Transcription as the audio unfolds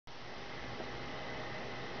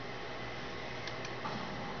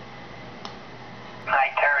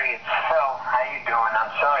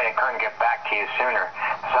sorry I couldn't get back to you sooner.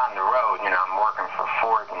 It's on the road, you know, I'm working for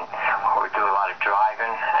Ford, and we do a lot of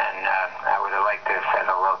driving, and I would have liked to have said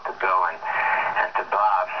hello to Bill and to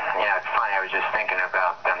Bob. You know, it's funny, I was just thinking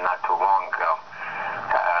about them not too long ago.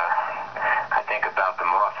 I think about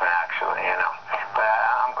them often, actually, you know. But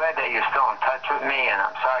I'm glad that you're still in touch with me, and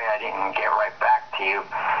I'm sorry I didn't get right back to you.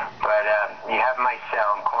 But you have my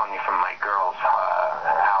cell. I'm calling you from my girl's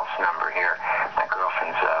house number here, my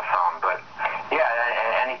girlfriend's phone. But yeah,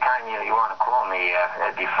 anytime you want to call me,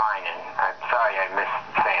 it'd be fine. And I'm sorry I missed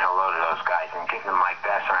saying hello to those guys, and give them my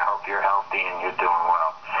best, and I hope you're healthy and you're doing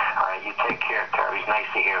well. All right, you take care, Terry. It's nice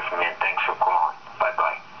to hear from you, and thanks for calling.